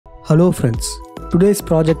Hello friends, today's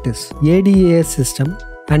project is ADAS system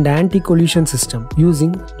and anti-collision system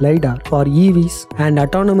using LIDAR for EVs and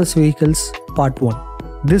autonomous vehicles part 1.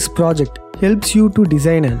 This project helps you to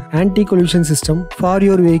design an anti-collision system for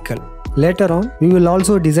your vehicle. Later on, we will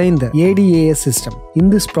also design the ADAS system. In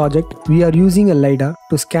this project, we are using a LIDAR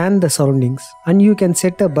to scan the surroundings, and you can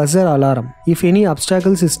set a buzzer alarm if any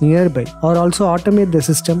obstacles is nearby, or also automate the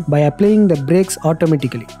system by applying the brakes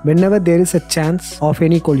automatically whenever there is a chance of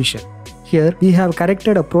any collision. Here, we have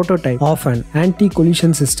corrected a prototype of an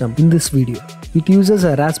anti-collision system in this video. It uses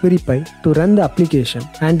a Raspberry Pi to run the application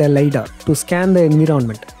and a LIDAR to scan the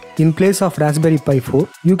environment. In place of Raspberry Pi 4,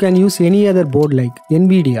 you can use any other board like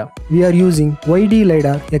NVIDIA. We are using YD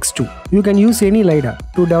LIDAR X2. You can use any LIDAR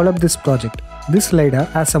to develop this project. This LIDAR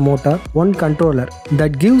has a motor, one controller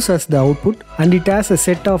that gives us the output, and it has a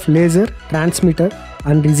set of laser, transmitter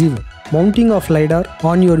and receiver. Mounting of LIDAR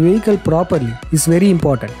on your vehicle properly is very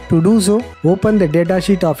important. To do so, open the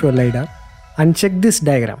datasheet of your LIDAR and check this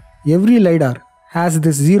diagram. Every LIDAR has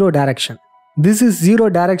this zero direction. This is zero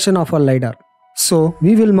direction of our LIDAR. So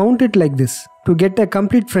we will mount it like this to get a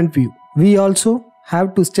complete front view. We also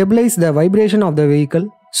have to stabilize the vibration of the vehicle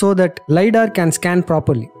so that LIDAR can scan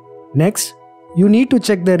properly. Next, you need to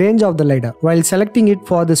check the range of the LIDAR while selecting it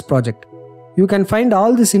for this project. You can find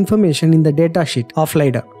all this information in the datasheet of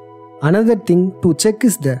LIDAR. Another thing to check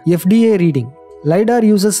is the FDA reading. LIDAR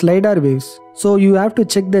uses LIDAR waves, so you have to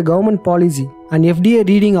check the government policy and FDA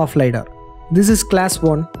reading of LIDAR. This is class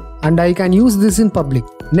 1 and I can use this in public.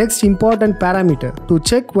 Next important parameter to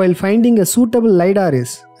check while finding a suitable LIDAR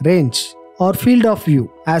is range or field of view.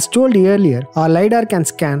 As told earlier, our LIDAR can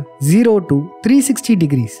scan 0 to 360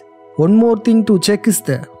 degrees. One more thing to check is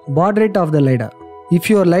the baud rate of the LIDAR. If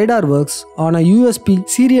your LIDAR works on a USB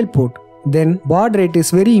serial port, then baud rate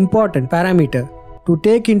is very important parameter to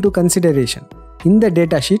take into consideration. In the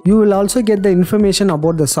datasheet, you will also get the information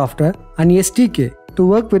about the software and SDK to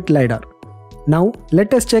work with LIDAR. Now,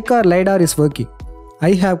 let us check our LIDAR is working.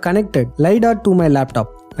 I have connected LIDAR to my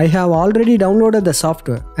laptop. I have already downloaded the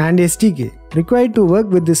software and SDK required to work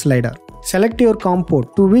with this LIDAR. Select your COM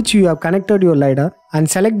port to which you have connected your LIDAR and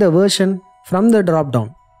select the version from the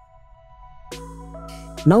drop-down.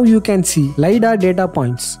 Now you can see LIDAR data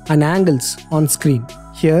points and angles on screen.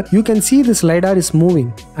 Here you can see this LIDAR is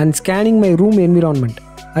moving and scanning my room environment.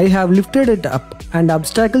 I have lifted it up and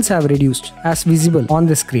obstacles have reduced as visible on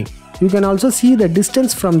the screen. You can also see the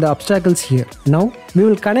distance from the obstacles here. Now, we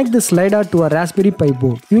will connect this LIDAR to a Raspberry Pi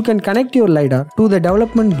board. You can connect your LIDAR to the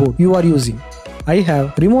development board you are using. I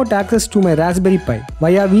have remote access to my Raspberry Pi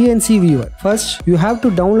via VNC Viewer. First, you have to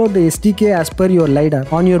download the SDK as per your LIDAR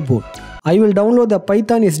on your board. I will download the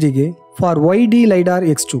Python SDK for YD LIDAR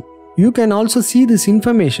X2. You can also see this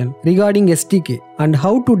information regarding SDK and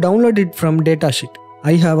how to download it from datasheet.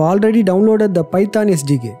 I have already downloaded the Python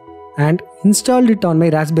SDK and installed it on my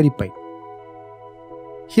Raspberry Pi.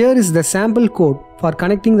 Here is the sample code for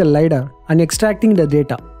connecting the LIDAR and extracting the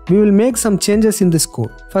data. We will make some changes in this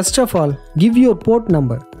code. First of all, give your port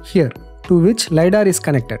number here to which LIDAR is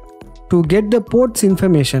connected. To get the port's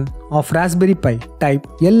information of Raspberry Pi, type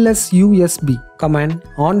lsusb command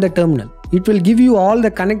on the terminal. It will give you all the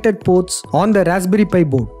connected ports on the Raspberry Pi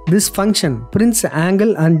board. This function prints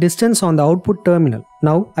angle and distance on the output terminal.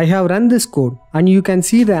 Now I have run this code and you can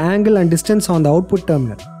see the angle and distance on the output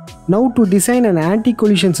terminal. Now to design an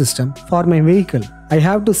anti-collision system for my vehicle, I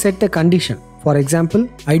have to set a condition. For example,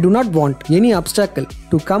 I do not want any obstacle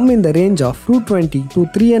to come in the range of 220 to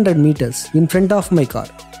 300 meters in front of my car.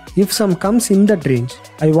 If some comes in that range,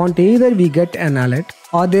 I want either we get an alert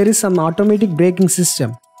or there is some automatic braking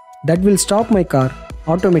system that will stop my car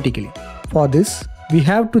automatically. For this, we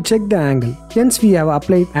have to check the angle, hence we have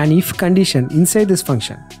applied an if condition inside this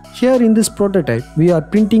function. Here in this prototype, we are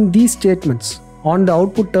printing these statements on the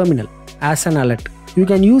output terminal as an alert. You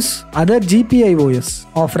can use other GPIOS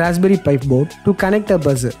of Raspberry Pi board to connect a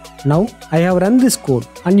buzzer. Now, I have run this code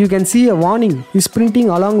and you can see a warning is printing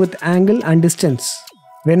along with angle and distance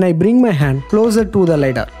when I bring my hand closer to the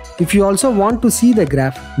LIDAR. If you also want to see the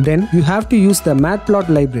graph, then you have to use the matplot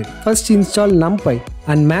library. First install NumPy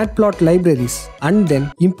and matplot libraries and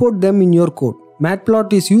then import them in your code.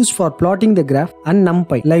 Matplot is used for plotting the graph and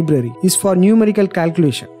NumPy library is for numerical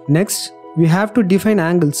calculation. Next, we have to define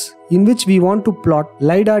angles in which we want to plot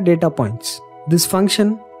LIDAR data points. This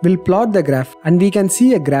function will plot the graph and we can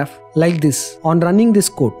see a graph like this on running this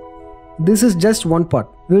code. This is just one part.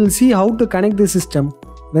 We will see how to connect the system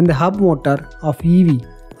when the hub motor of EV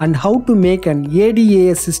and how to make an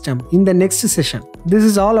ADAS system in the next session. This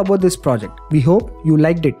is all about this project. We hope you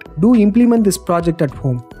liked it. Do implement this project at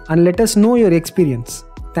home and let us know your experience.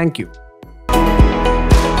 Thank you.